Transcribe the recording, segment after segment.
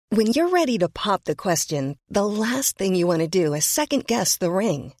When you're ready to pop the question, the last thing you want to do is second-guess the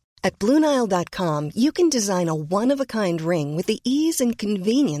ring. At BlueNile.com, you can design a one-of-a-kind ring with the ease and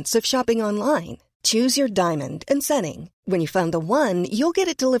convenience of shopping online. Choose your diamond and setting. When you find the one, you'll get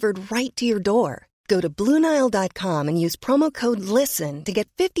it delivered right to your door. Go to BlueNile.com and use promo code LISTEN to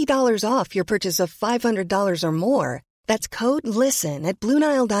get $50 off your purchase of $500 or more. That's code LISTEN at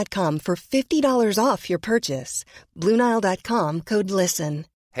BlueNile.com for $50 off your purchase. BlueNile.com, code LISTEN.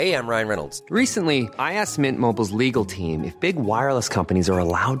 Hey, I'm Ryan Reynolds. Recently, I asked Mint Mobile's legal team if big wireless companies are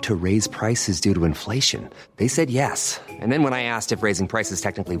allowed to raise prices due to inflation. They said yes. And then when I asked if raising prices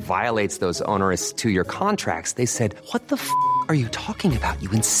technically violates those onerous two-year contracts, they said, "What the f*** are you talking about,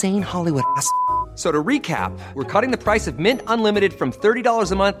 you insane Hollywood ass?" So to recap, we're cutting the price of Mint Unlimited from $30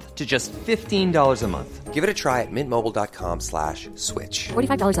 a month to just $15 a month. Give it a try at mintmobile.com/switch.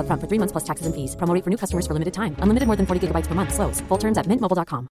 $45 up front for 3 months plus taxes and fees. Promo rate for new customers for limited time. Unlimited more than 40 gigabytes per month. Slows full terms at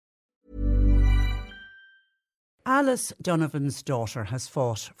mintmobile.com. Alice Donovan's daughter has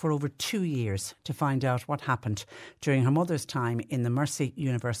fought for over 2 years to find out what happened during her mother's time in the Mercy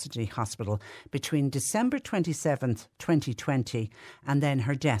University Hospital between December 27th, 2020 and then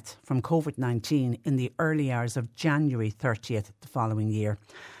her death from COVID-19 in the early hours of January 30th the following year.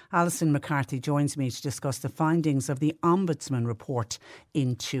 Alison McCarthy joins me to discuss the findings of the Ombudsman report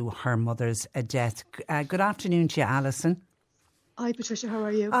into her mother's death. Good afternoon to you, Alison. Hi Patricia, how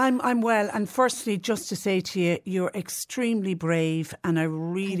are you? I'm well, and firstly just to say to you, you're extremely brave and I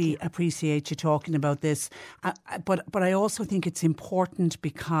really appreciate you talking about this, but I also think it's important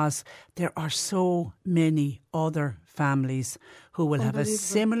because there are so many other families who will have a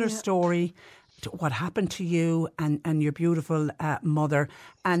similar story to what happened to you and your beautiful mother,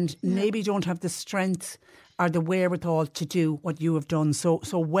 and maybe don't have the strength or the wherewithal to do what you have done. So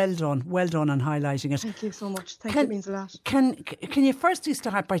well done on highlighting it. Thank you so much. It means a lot. Can you firstly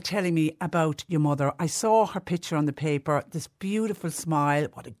start by telling me about your mother? I saw her picture on the paper, this beautiful smile,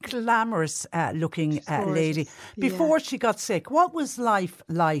 what a glamorous looking lady. Before she got sick, what was life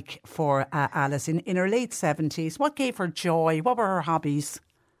like for Alice in her late 70s? What gave her joy? What were her hobbies?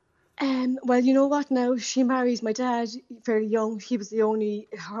 Well, you know what now? She married my dad fairly young. He was her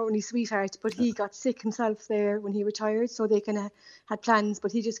only sweetheart, but he got sick himself there when he retired. So they kind of had plans,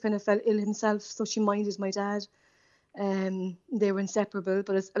 but he just kind of fell ill himself. So she minded my dad. They were inseparable.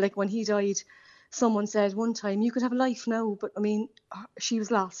 But like when he died, someone said one time, "You could have a life now." But I mean, she was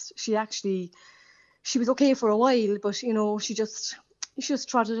lost. She was okay for a while, but you know, she just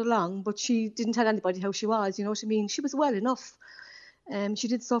trotted along. But she didn't tell anybody how she was. You know what I mean? She was well enough. She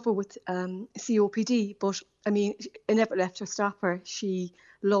did suffer with COPD, but I mean, it never left her stop her. She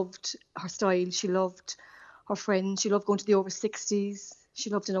loved her style. She loved her friends. She loved going to the over 60s. She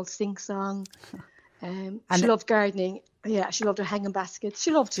loved an old sing song. She loved gardening. Yeah, she loved her hanging baskets.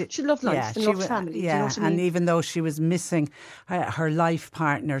 She loved life and loved family. Yeah, you know what I mean? And even though she was missing her life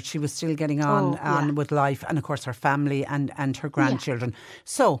partner, she was still getting on with life, and of course her family and her grandchildren.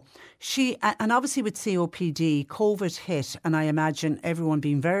 So she, and obviously with COPD, COVID hit, and I imagine everyone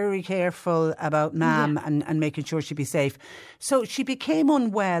being very careful about Mam and making sure she'd be safe. So she became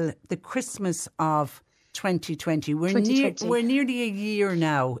unwell the Christmas of 2020. We're nearly a year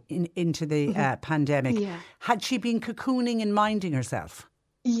now into the pandemic. Yeah. Had she been cocooning and minding herself?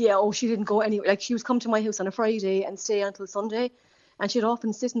 Yeah, she didn't go anywhere. Like, she was come to my house on a Friday and stay until Sunday, and she'd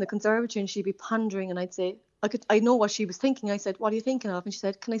often sit in the conservatory and she'd be pondering, and I'd say, I know what she was thinking. I said, "What are you thinking of?" And she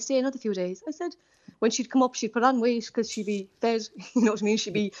said, "Can I stay another few days?" I said, when she'd come up, she'd put on weight because she'd be fed, you know what I mean?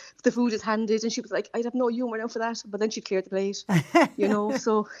 The food is handed, and she was like, "I'd have no humour now for that." But then she'd clear the plate, you know,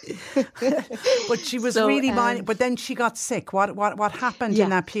 so. But she was really minding, but then she got sick. What happened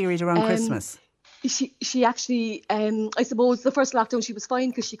in that period around Christmas? She actually, I suppose the first lockdown she was fine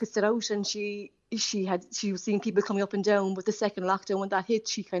because she could sit out, and she was seeing people coming up and down. But the second lockdown, when that hit,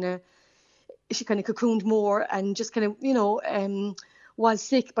 she kind of cocooned more and just kind of, you know, was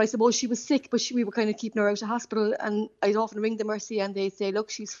sick. But I suppose she was sick, but we were kind of keeping her out of hospital. And I'd often ring the Mercy and they'd say, "Look,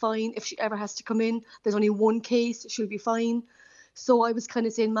 she's fine. If she ever has to come in, there's only one case, she'll be fine." So I was kind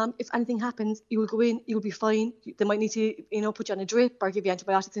of saying, "Ma'am, if anything happens, you'll go in, you'll be fine. They might need to, you know, put you on a drip or give you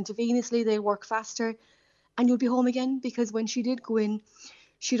antibiotics intravenously. They'll work faster, and you'll be home again." Because when she did go in,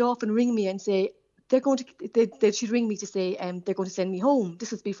 she'd often ring me and say, she'd ring me to say, they're going to send me home.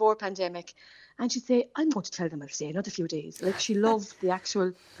 This was before pandemic. And she'd say, "I'm going to tell them I'll stay another few days." Like, she loved the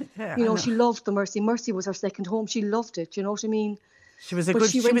actual, she loved the Mercy. Mercy was her second home. She loved it. You know what I mean? She was a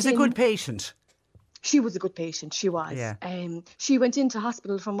good patient. She was a good patient. She was. Yeah. She went into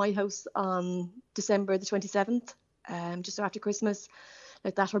hospital from my house on December the 27th, just after Christmas.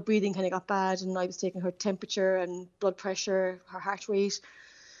 Like that, her breathing kind of got bad, and I was taking her temperature and blood pressure, her heart rate.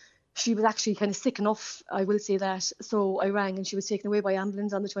 she was actually kind of sick enough, I will say that. So I rang and she was taken away by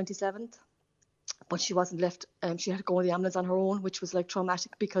ambulance on the 27th. But she wasn't left. She had to go in the ambulance on her own, which was like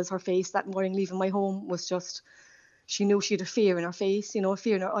traumatic, because her face that morning leaving my home was just, she knew she had a fear in her face, you know, a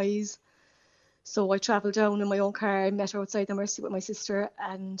fear in her eyes. So I travelled down in my own car, met her outside the Mercy with my sister,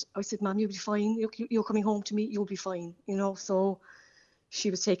 and I said, Mum, you'll be fine. You're coming home to me, you'll be fine, you know. So she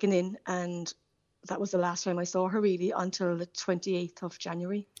was taken in, and that was the last time I saw her really until the 28th of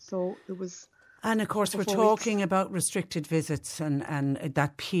January. So it was... And of course, we're talking about restricted visits and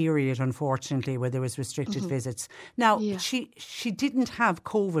that period, unfortunately, where there was restricted visits. Now, she didn't have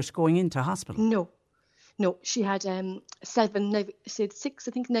COVID going into hospital. No, she had 6, I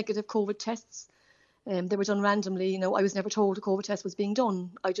think, negative COVID tests. They were done randomly. You know, I was never told a COVID test was being done.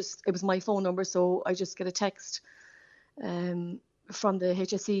 It was my phone number, so I just get a text from the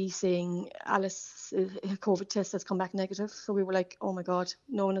HSE saying Alice, her COVID test has come back negative. So we were like, oh my God,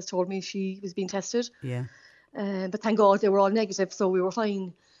 no one has told me she was being tested. Yeah. But thank God they were all negative, so we were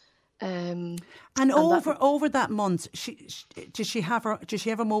fine. And over that month, did she have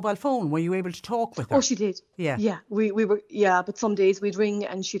a mobile phone? Were you able to talk with her? Oh, she did. Yeah. Yeah, we were. Yeah, but some days we'd ring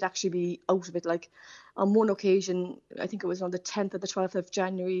and she'd actually be out of it. Like on one occasion, I think it was on the 10th or the 12th of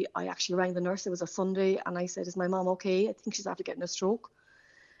January, I actually rang the nurse. It was a Sunday, and I said, "Is my mum okay? I think she's after getting a stroke."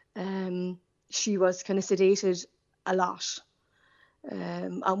 She was kind of sedated a lot.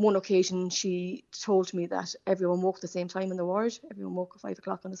 On one occasion, she told me that everyone woke at the same time in the ward. Everyone woke at 5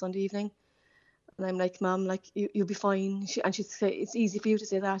 o'clock on a Sunday evening. And I'm like, Mum, like, you'll be fine. She'd say, it's easy for you to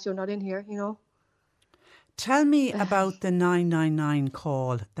say that. You're not in here, you know. Tell me about the 999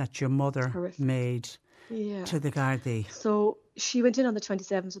 call that your mother made to the Gardaí. So she went in on the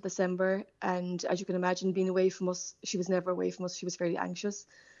 27th of December. And as you can imagine, being away from us, she was never away from us. She was very anxious.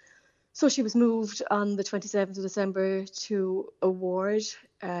 So she was moved on the 27th of December to a ward.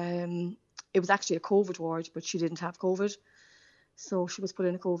 It was actually a COVID ward, but she didn't have COVID. So she was put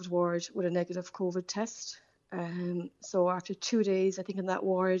in a COVID ward with a negative COVID test. So after 2 days, I think, in that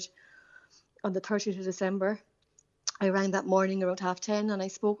ward, on the 30th of December, I rang that morning around 10:30, and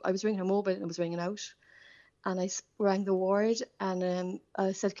I was ringing her mobile and it was ringing out. And I rang the ward and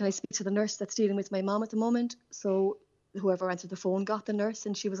I said, can I speak to the nurse that's dealing with my mum at the moment? So whoever answered the phone got the nurse,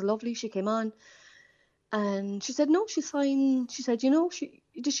 and she was lovely. She came on and she said, no, she's fine. She said, you know,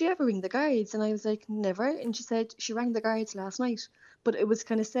 did she ever ring the guards? And I was like, never. And she said, she rang the guards last night. But it was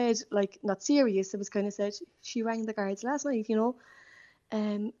kind of said, like, not serious. It was kind of said, she rang the guards last night, you know.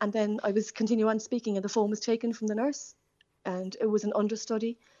 And then I was continuing on speaking, and the phone was taken from the nurse, and it was an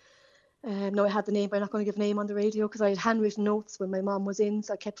understudy. No, I had the name, but I'm not going to give name on the radio, because I had handwritten notes when my mum was in,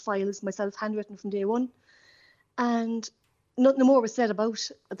 so I kept files myself handwritten from day one. And nothing more was said about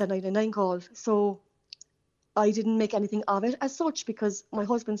the 999 call. So I didn't make anything of it as such, because my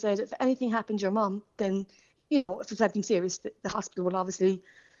husband said, if anything happened to your mum, then, you know, if there's anything serious, the hospital will obviously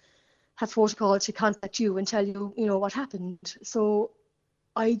have protocol to contact you and tell you, you know, what happened. So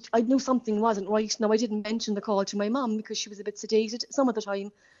I knew something wasn't right. Now, I didn't mention the call to my mum because she was a bit sedated some of the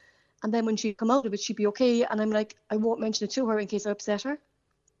time. And then when she'd come out of it, she'd be okay. And I'm like, I won't mention it to her in case I upset her.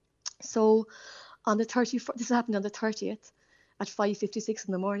 So on the 31st, this happened on the 30th at 5:56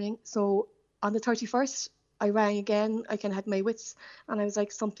 in the morning. So on the 31st, I rang again. I kind of had my wits, and I was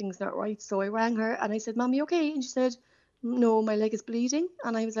like, something's not right. So I rang her and I said, Mum, you okay? And she said, no, my leg is bleeding.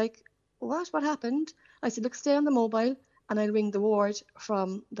 And I was like, what happened? I said, look, stay on the mobile and I'll ring the ward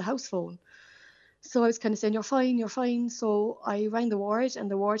from the house phone. So I was kind of saying, you're fine. So I rang the ward,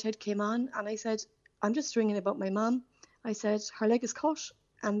 and the ward head came on, and I said, I'm just ringing about my mum. I said, her leg is cut.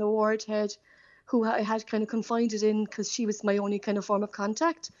 And the ward head, who I had kind of confided in, because she was my only kind of form of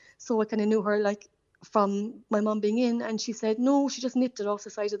contact, so I kind of knew her, like, from my mum being in, and she said, no, she just nipped it off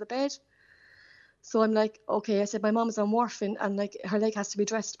the side of the bed. So I'm like, okay. I said, my mum's on warfarin, and like, her leg has to be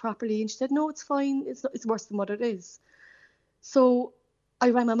dressed properly. And she said, no, it's fine. It's worse than what it is. So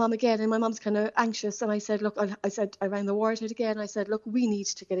I rang my mum again, and my mum's kind of anxious. And I said, look, I rang the ward head again. I said, look, we need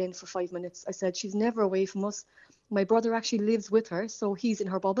to get in for 5 minutes. I said, she's never away from us. My brother actually lives with her, so he's in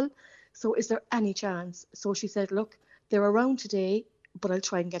her bubble. So is there any chance? So she said, look, they're around today, but I'll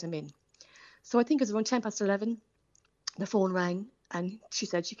try and get him in. So I think it was around 11:10, the phone rang, and she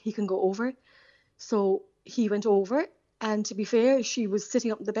said he can go over. So he went over, and to be fair, she was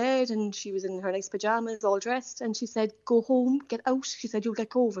sitting up in the bed, and she was in her nice pajamas, all dressed, and she said, go home, get out. She said, you'll get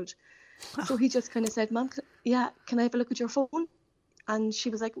COVID. So he just kind of said, Mum, can I have a look at your phone? And she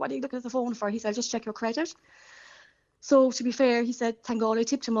was like, what are you looking at the phone for? He said, just check your credit. So to be fair, he said, thank God I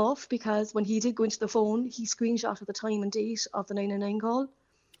tipped him off, because when he did go into the phone, he screenshotted the time and date of the 999 call.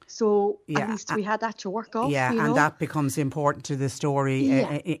 So Yeah. at least we had that to work off. Yeah, you know? and that becomes important to the story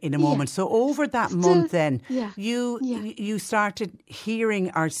in a Yeah. moment. So over that Still, month then, yeah. you started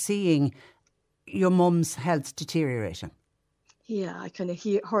hearing or seeing your mum's health deteriorating. Yeah, I kind of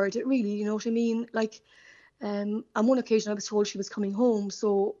heard it really, you know what I mean? Like, on one occasion I was told she was coming home,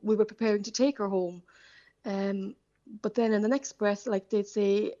 so we were preparing to take her home. But then in the next breath, like they'd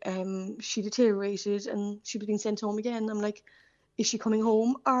say, she deteriorated and she was being sent home again. I'm like, is she coming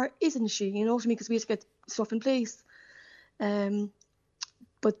home or isn't she? You know what I mean? Because we had to get stuff in place.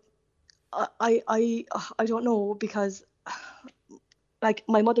 But I don't know, because like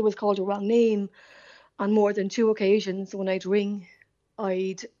my mother was called a wrong name on more than 2 occasions. When I'd ring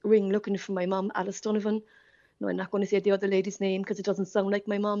looking for my mum, Alice Donovan. No, I'm not going to say the other lady's name because it doesn't sound like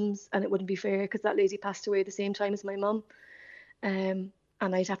my mum's, and it wouldn't be fair because that lady passed away at the same time as my mum. And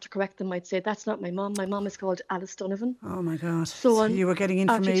I'd have to correct them. I'd say, that's not my mum. My mum is called Alice Donovan. Oh my God. So you were getting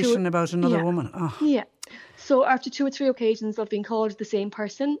information about another woman. Oh. Yeah. So after 2 or 3 occasions of being called the same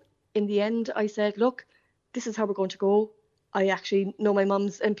person, in the end I said, look, this is how we're going to go. I actually know my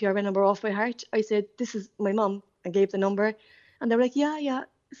mum's NPRN number off by heart. I said, this is my mum, and gave the number. And they were like, yeah.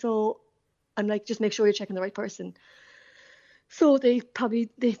 So I'm like, just make sure you're checking the right person. So they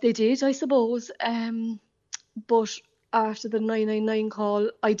did, I suppose. But after the 999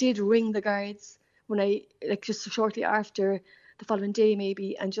 call, I did ring the guards just shortly after, the following day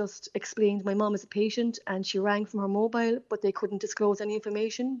maybe, and just explained my mum is a patient, and she rang from her mobile, but they couldn't disclose any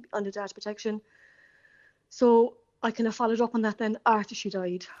information under data protection. So I kind of followed up on that then after she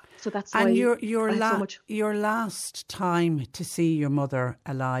died. So that's why your last time to see your mother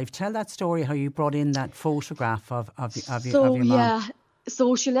alive. Tell that story, how you brought in that photograph of your mum. Yeah,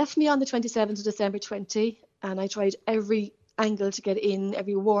 so she left me on the 27th of December 20, and I tried every angle to get in,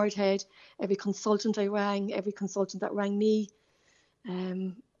 every ward head, every consultant I rang, every consultant that rang me.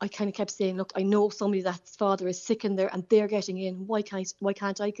 I kind of kept saying, look, I know somebody that's father is sick in there and they're getting in. Why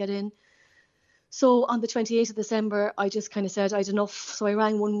can't I get in? So on the 28th of December, I just kind of said I'd enough. So I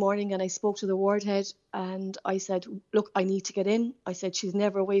rang one morning and I spoke to the ward head, and I said, look, I need to get in. I said, she's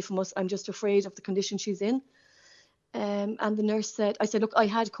never away from us. I'm just afraid of the condition she's in. And the nurse said, I said, look, I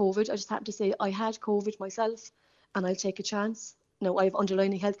had COVID. I just happened to say I had COVID myself, and I'll take a chance. Now, I have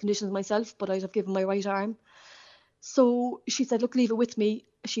underlying health conditions myself, but I'd have given my right arm. So she said, look, leave it with me.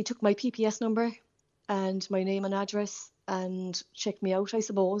 She took my PPS number and my name and address and checked me out, I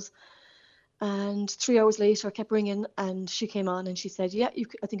suppose. And 3 hours later, I kept ringing, and she came on and she said, yeah,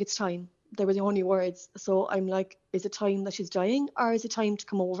 I think it's time. They were the only words. So I'm like, is it time that she's dying, or is it time to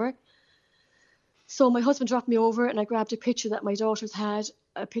come over? So my husband dropped me over, and I grabbed a picture that my daughters had,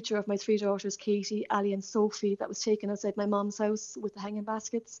 a picture of my 3 daughters, Katie, Ali and Sophie, that was taken outside my mum's house with the hanging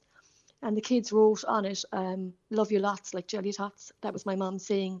baskets. And the kids wrote on it, love you lots, like jelly tots. That was my mum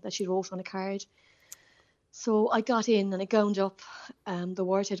saying that she wrote on a card. So I got in and I gowned up. The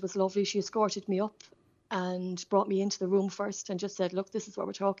ward head was lovely. She escorted me up and brought me into the room first and just said, look, this is what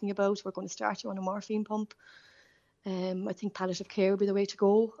we're talking about. We're going to start you on a morphine pump. I think palliative care would be the way to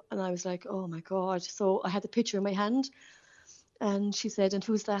go. And I was like, oh my God. So I had the picture in my hand, and she said, and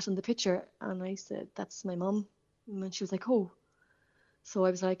who's that in the picture? And I said, that's my mum. And she was like, oh. So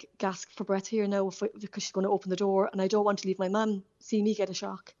I was like, gasp for breath here now, because she's going to open the door, and I don't want to leave my mum see me get a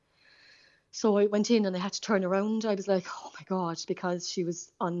shock. So I went in and I had to turn around. I was like, oh my God, because she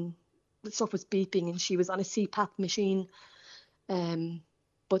was on, the stuff was beeping, and she was on a CPAP machine.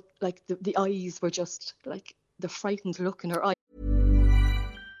 But like the eyes were just like the frightened look in her eyes.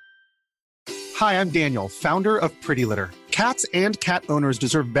 Hi, I'm Daniel, founder of Pretty Litter. Cats and cat owners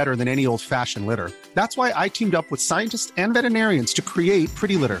deserve better than any old-fashioned litter. That's why I teamed up with scientists and veterinarians to create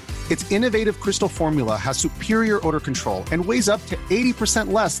Pretty Litter. Its innovative crystal formula has superior odor control and weighs up to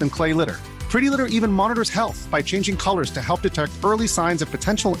 80% less than clay litter. Pretty Litter even monitors health by changing colors to help detect early signs of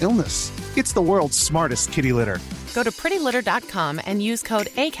potential illness. It's the world's smartest kitty litter. Go to prettylitter.com and use code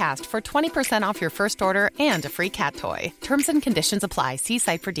ACAST for 20% off your first order and a free cat toy. Terms and conditions apply. See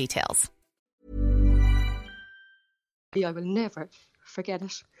site for details. I will never forget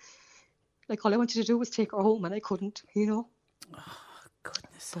it. Like, all I wanted to do was take her home, and I couldn't, you know. Oh,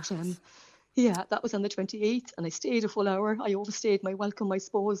 goodness. But yeah, that was on the 28th, and I stayed a full hour. I overstayed my welcome, I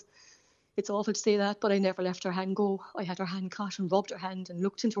suppose. It's awful to say that, but I never let her hand go. I had her hand caught and rubbed her hand and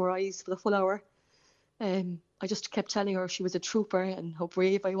looked into her eyes for the full hour. I just kept telling her she was a trooper and how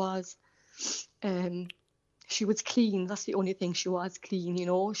brave I was. She was clean. That's the only thing. She was clean, you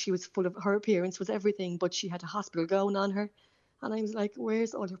know. She was full of, her appearance was everything, but she had a hospital gown on her. And I was like,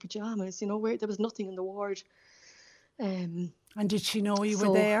 where's all your pajamas? You know, there was nothing in the ward. And did she know you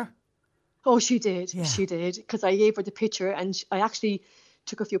were there? Oh, she did. Yeah. She did. Because I gave her the picture, and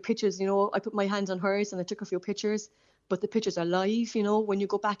took a few pictures, you know. I put my hand on hers and I took a few pictures, but the pictures are live, you know. When you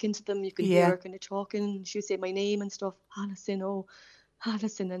go back into them, you can hear her kind of talking. She would say my name and stuff, Allison, oh,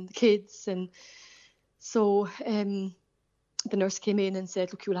 Allison, and the kids. And so the nurse came in and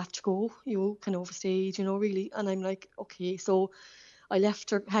said, look, you'll have to go. You can overstayed, you know, really. And I'm like, okay. So I left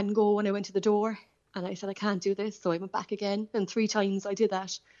her hand go and I went to the door and I said, I can't do this. So I went back again. And 3 times I did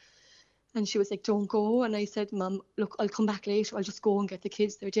that. And she was like, don't go. And I said, Mum, look, I'll come back later. I'll just go and get the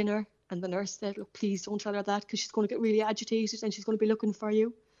kids their dinner. And the nurse said, look, please don't tell her that because she's going to get really agitated and she's going to be looking for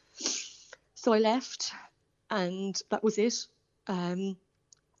you. So I left and that was it.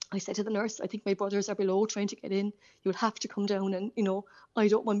 I said to the nurse, I think my brothers are below trying to get in. You'll have to come down and, you know, I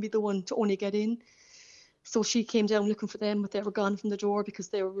don't want to be the one to only get in. So she came down looking for them, but they were gone from the door because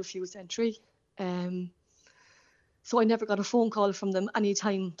they were refused entry. So I never got a phone call from them any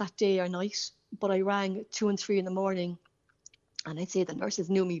time that day or night, but I rang at 2 and 3 in the morning. And I'd say the nurses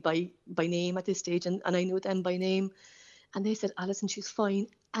knew me by name at this stage, and I knew them by name. And they said, Alison, she's fine.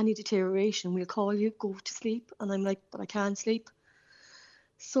 Any deterioration, we'll call you, go to sleep. And I'm like, but I can't sleep.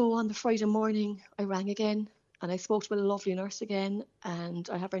 So on the Friday morning, I rang again and I spoke to a lovely nurse again, and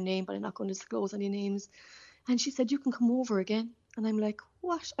I have her name, but I'm not going to disclose any names. And she said, you can come over again. And I'm like,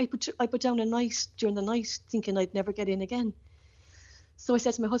 what? I put down a night during the night thinking I'd never get in again. So I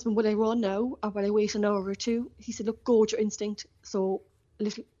said to my husband, will I run now or will I wait an hour or two? He said, look, go with your instinct. So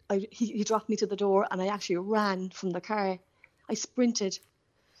he dropped me to the door and I actually ran from the car. I sprinted,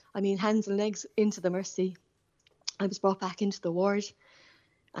 hands and legs into the Mercy. I was brought back into the ward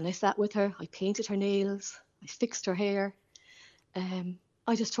and I sat with her. I painted her nails. I fixed her hair.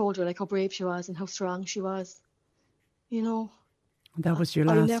 I just told her like how brave she was and how strong she was. You know. That was your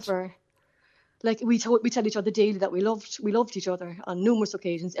last. I never, like we tell each other daily that we loved each other on numerous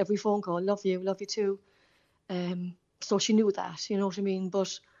occasions. Every phone call, love you too. So she knew that, you know what I mean.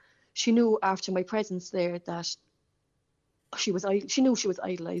 But she knew after my presence there that she knew she was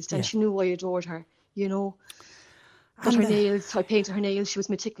idolized, and she knew I adored her, you know. But her nails, I painted her nails. She was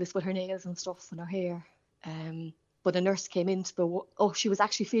meticulous with her nails and stuff and her hair. But a nurse came into she was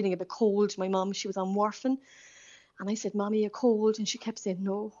actually feeling a bit cold. My mum, she was on warfarin. And I said, Mommy, you're cold. And she kept saying,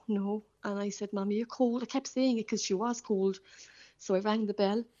 no. And I said, Mommy, you're cold. I kept saying it because she was cold. So I rang the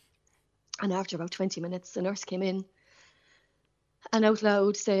bell. And after about 20 minutes, the nurse came in and out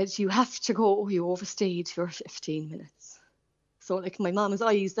loud said, you have to go. You overstayed for 15 minutes. So like my mum's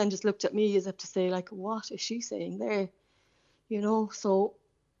eyes then just looked at me as if to say, like, what is she saying there? You know, so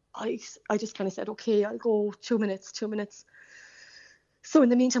I just kind of said, okay, I'll go 2 minutes. So in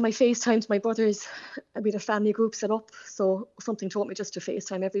the meantime, I FaceTimed my brothers. We had a family group set up. So something told me just to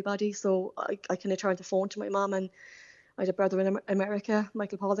FaceTime everybody. So I kind of turned the phone to my mum, and I had a brother in America,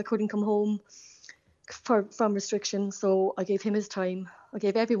 Michael Paul, that couldn't come home from restrictions. So I gave him his time. I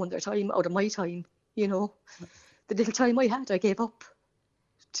gave everyone their time out of my time, you know. The little time I had, I gave up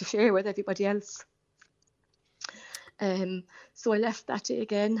to share with everybody else. So I left that day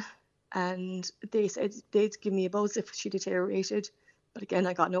again, and they said they'd give me a buzz if she deteriorated. But again,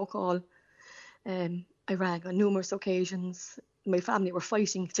 I got no call. I rang on numerous occasions. My family were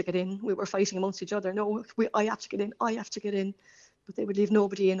fighting to get in. We were fighting amongst each other. No, I have to get in. But they would leave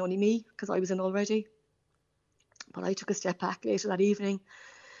nobody in, only me, because I was in already. But I took a step back later that evening.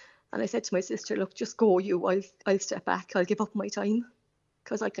 And I said to my sister, look, just go you. I'll step back. I'll give up my time.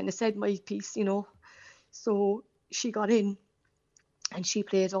 Because I kind of said my piece, you know. So she got in. And she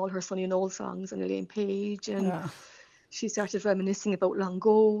played all her Sonny and Old songs and Elaine Page. And she started reminiscing about long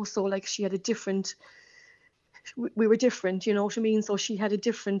ago. So like she had we were different, you know what I mean? So she had a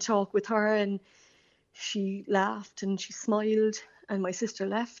different talk with her, and she laughed and she smiled, and my sister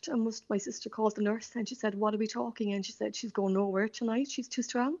left, and my sister called the nurse and she said, what are we talking? And she said, she's going nowhere tonight. She's too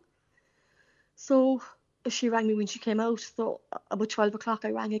strong. So she rang me when she came out. So about 12 o'clock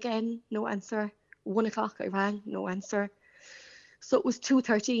I rang again, no answer. 1 o'clock I rang, no answer. So it was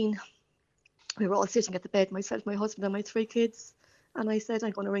 2:13. We were all sitting at the bed, myself, my husband and my 3 kids. And I said,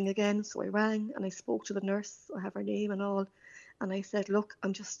 I'm going to ring again. So I rang and I spoke to the nurse. I have her name and all. And I said, look,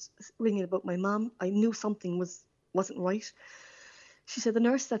 I'm just ringing about my mum. I knew something wasn't right. She said, the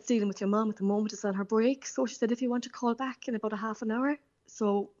nurse that's dealing with your mum at the moment is on her break. So she said, if you want to call back in about a half an hour.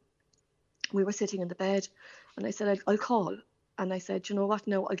 So we were sitting in the bed and I said, I'll call. And I said, you know what,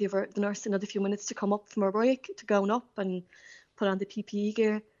 now I'll give the nurse another few minutes to come up from her break, to gown up and put on the PPE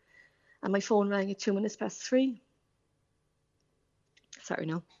gear. And my phone rang at 3:02. Sorry,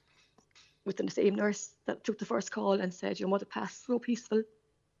 no. With the same nurse that took the first call and said, your mother passed so peaceful.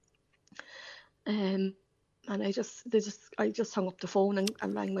 And I just hung up the phone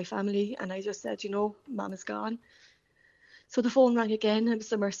and rang my family, and I just said, you know, Mum is gone. So the phone rang again, it was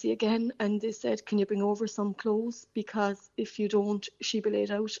the Mercy again, and they said, can you bring over some clothes? Because if you don't, she'll be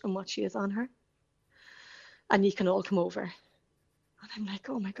laid out on what she has on her. And you can all come over. And I'm like,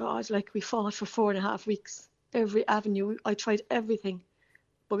 oh my God, like we fought for 4.5 weeks. Every avenue, I tried everything,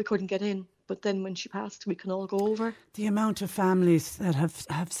 but we couldn't get in. But then when she passed, we can all go over. The amount of families that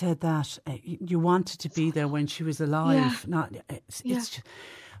have said that you wanted to be there when she was alive.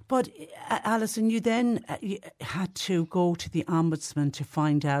 But Alison, you then you had to go to the Ombudsman to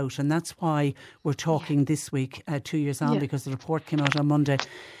find out, and that's why we're talking this week, 2 years on, because the report came out on Monday.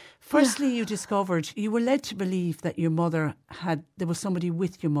 Firstly, you discovered, you were led to believe that your mother there was somebody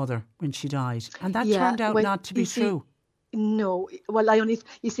with your mother when she died, and that turned out not to be true. No, well, I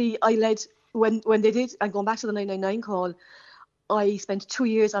led, when they did, and going back to the 999 call, I spent 2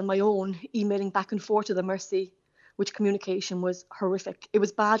 years on my own emailing back and forth to the Mercy, which communication was horrific. It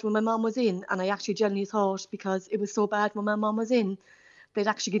was bad when my mum was in, and I actually genuinely thought, because it was so bad when my mum was in, they'd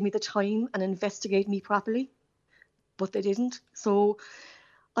actually give me the time and investigate me properly, but they didn't. So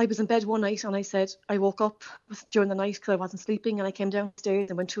I was in bed one night and I woke up during the night because I wasn't sleeping, and I came downstairs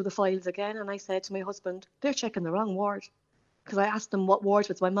and went through the files again, and I said to my husband, they're checking the wrong ward. Because I asked them what ward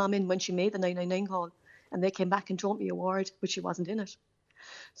was my mum in when she made the 999 call, and they came back and told me a ward, but she wasn't in it.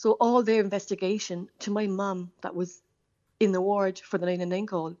 So all their investigation to my mum that was in the ward for the 999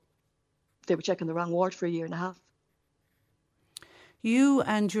 call, they were checking the wrong ward for 1.5 years. You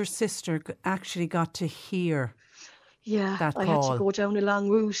and your sister actually got to hear that call. I had to go down a long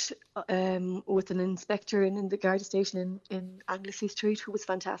route with an inspector in the guard station in Anglesey Street, who was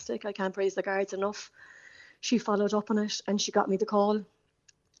fantastic. I can't praise the guards enough. She followed up on it and she got me the call,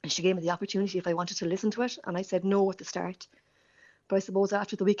 and she gave me the opportunity if I wanted to listen to it, and I said no at the start. But I suppose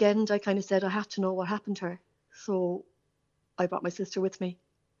after the weekend I kind of said I had to know what happened to her. So I brought my sister with me,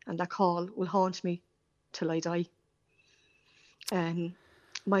 and that call will haunt me till I die.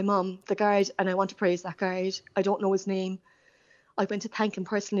 My mum, the guard, and I want to praise that guard, I don't know his name. I went to thank him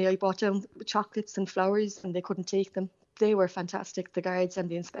personally. I brought down chocolates and flowers and they couldn't take them. They were fantastic, the guards and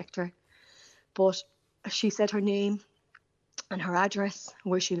the inspector. But she said her name and her address,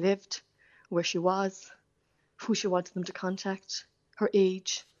 where she lived, where she was, who she wanted them to contact, her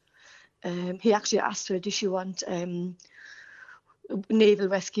age. He actually asked her, did she want naval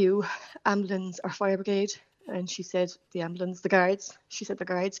rescue, ambulance or fire brigade? And she said the ambulance, the guards. She said the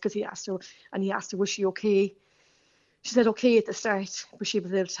guards, because he asked her, was she okay? She said okay at the start, but she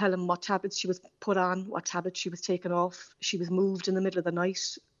was able to tell him what tablets she was put on, what tablets she was taken off. She was moved in the middle of the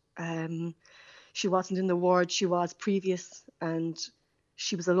night. She wasn't in the ward she was previous, and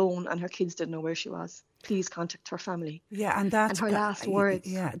she was alone, and her kids didn't know where she was. Please contact her family. Yeah, and that's her last words.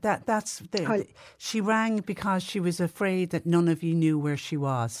 Yeah, she rang because she was afraid that none of you knew where she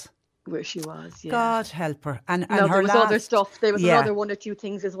was. Where she was, yeah. God help her. And no, her there was other stuff. There was another one or two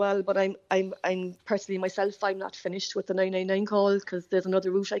things as well. But I'm personally myself, I'm not finished with the 999 call, because there's another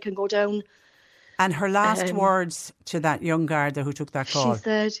route I can go down. And her last words to that young Garda who took that call. She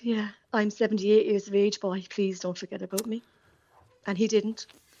said, "Yeah, I'm 78 years of age, boy. Please don't forget about me." And he didn't.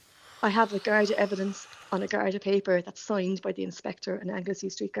 I have a Garda evidence on a Garda paper that's signed by the inspector in Anglesey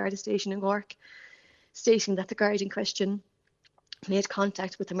Street Garda Station in Cork, stating that the guard in question made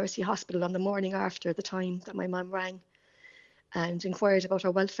contact with the Mercy Hospital on the morning after the time that my mum rang and inquired about her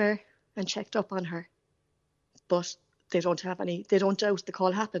welfare and checked up on her. But they don't doubt the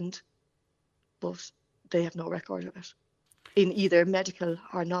call happened, but they have no record of it in either medical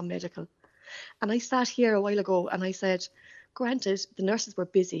or non-medical. And I sat here a while ago and I said, granted, the nurses were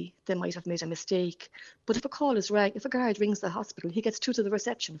busy, they might have made a mistake, but if a call is rang, if a guard rings the hospital, he gets through to the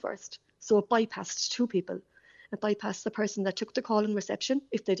reception first. So it bypassed two people. It bypassed the person that took the call in reception,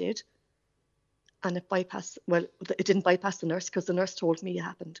 if they did. And it didn't bypass the nurse, because the nurse told me it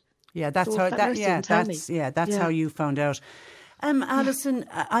happened. Yeah, that's how you found out. Alison,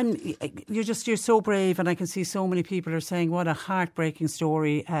 you're so brave, and I can see so many people are saying what a heartbreaking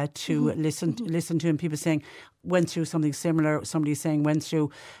story to listen to, and people saying went through something similar. Somebody saying went through.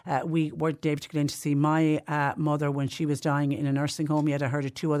 We weren't able to get in to see my mother when she was dying in a nursing home. Yet I heard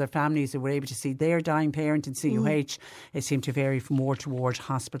of two other families that were able to see their dying parent in CUH. It seemed to vary from ward to ward,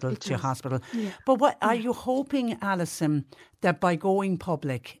 hospital to hospital. Yeah. But what are you hoping, Alison, that by going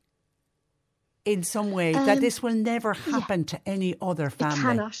public, in some way, that this will never happen to any other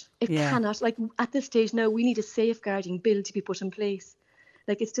family? It cannot. Like, at this stage now, we need a safeguarding bill to be put in place.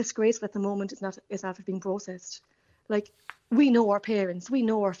 Like, it's disgraceful at the moment. It's not being processed. Like, we know our parents, we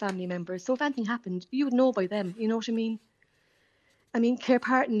know our family members. So if anything happened, you would know by them. You know what I mean? I mean, care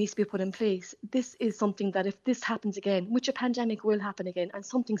partner needs to be put in place. This is something that if this happens again, which a pandemic will happen again, and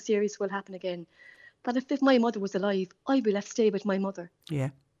something serious will happen again, that if my mother was alive, I'd be left stay with my mother. Yeah.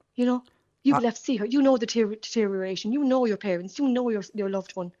 You know, you'd be left see her. You know the deterioration. You know your parents. You know your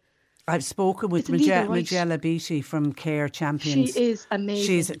loved one. I've spoken with Magella Beattie from Care Champions. She is amazing.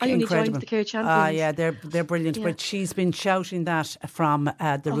 She's I only incredible. joined the Care Champions. Yeah, they're brilliant. Yeah. But she's been shouting that from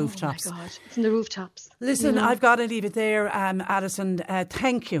the rooftops. Oh my God, from the rooftops. Listen, I've got to leave it there, Alison.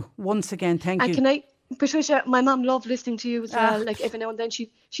 Thank you once again. Thank you. And can I, Patricia? My mum loved listening to you as well. Like every now and then,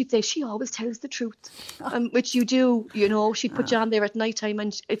 she'd say she always tells the truth, which you do. You know, she'd put you on there at night time,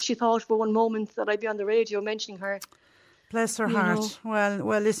 and if she thought for one moment that I'd be on the radio mentioning her. Bless her heart.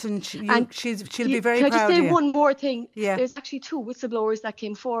 Well, listen, she'll be very proud of you. Can I just say one more thing? Yeah. There's actually 2 whistleblowers that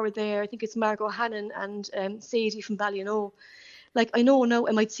came forward there. I think it's Margot Hannon and Sadie from Ballino. Like, I know now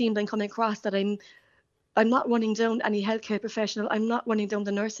it might seem that I'm coming across that I'm not running down any healthcare professional. I'm not running down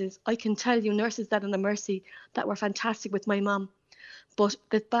the nurses. I can tell you nurses that in the Mercy that were fantastic with my mum. But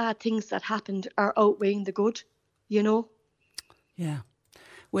the bad things that happened are outweighing the good, you know? Yeah.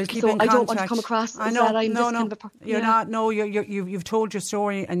 We'll keep so in contact. I don't want to come across I know, that I'm no, this kind of a you're not. No, you've told your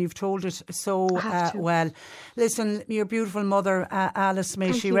story and you've told it so well. Listen, your beautiful mother, Alice,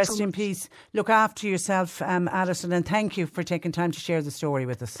 may she rest in peace. Look after yourself, Alison, and thank you for taking time to share the story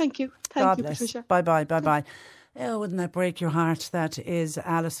with us. Thank you. God you, bless. Patricia. Bye. Oh, wouldn't that break your heart? That is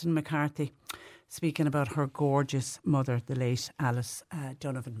Alison McCarthy speaking about her gorgeous mother, the late Alice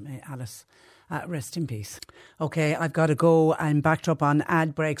Donovan. May Alice rest in peace. Okay, I've got to go. I'm backed up on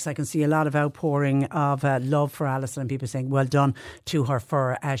ad breaks. I can see a lot of outpouring of love for Alison and people saying well done to her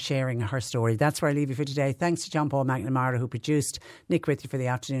for sharing her story. That's where I leave you for today. Thanks to John Paul McNamara who produced. Nick with you for the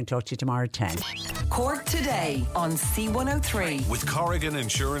afternoon. Talk to you tomorrow at 10. Cork Today on C103. With Corrigan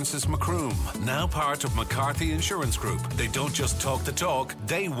Insurance's Macroom, now part of McCarthy Insurance Group. They don't just talk the talk,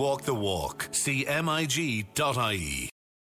 they walk the walk. CMIG.ie